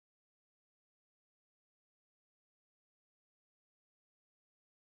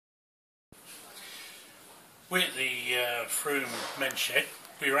We at the Frome men's shed,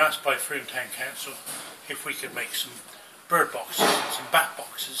 we were asked by Frome Town Council if we could make some bird boxes and some bat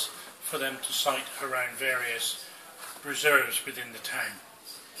boxes for them to site around various reserves within the town.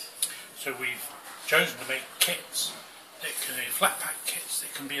 So we've chosen to make kits, flat pack kits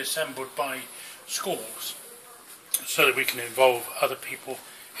that can be assembled by schools so that we can involve other people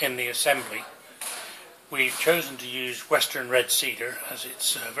in the assembly. We've chosen to use Western red cedar as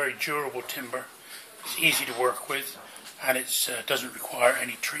it's a very durable timber. It's easy to work with and it doesn't require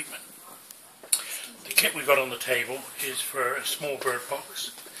any treatment. The kit we've got on the table is for a small bird box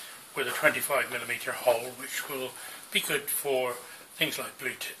with a 25mm hole, which will be good for things like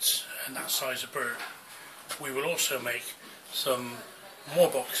blue tits and that size of bird. We will also make some more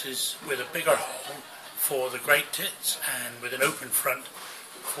boxes with a bigger hole for the great tits and with an open front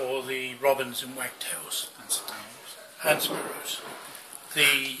for the robins and wagtails and sparrows.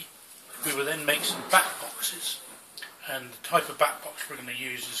 We will then make some bat boxes, and the type of bat box we're going to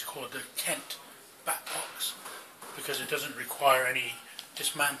use is called the Kent bat box because it doesn't require any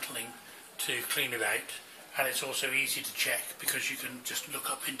dismantling to clean it out, and it's also easy to check because you can just look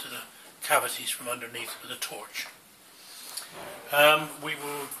up into the cavities from underneath with a torch. We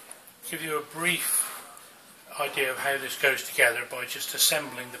will give you a brief idea of how this goes together by just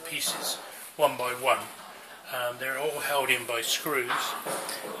assembling the pieces one by one. They're all held in by screws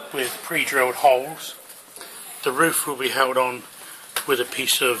with pre-drilled holes. The roof will be held on with a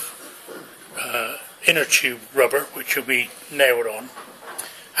piece of inner tube rubber which will be nailed on,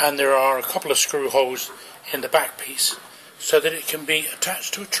 and there are a couple of screw holes in the back piece so that it can be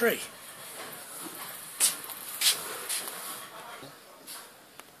attached to a tree.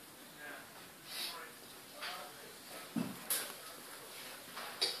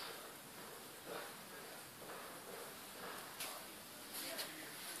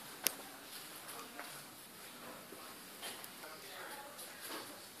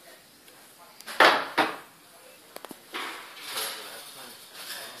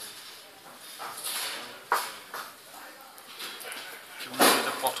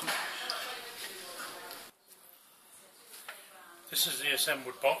 Bottom. This is the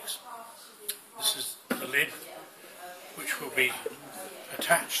assembled box. This is the lid, which will be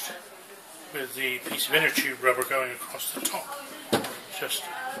attached with the piece of inner tube rubber going across the top, just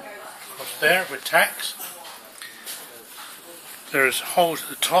across there with tacks. There's holes at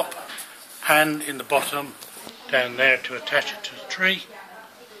the top and in the bottom down there to attach it to the tree.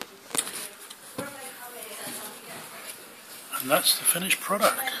 And that's the finished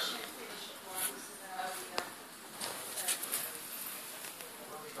product.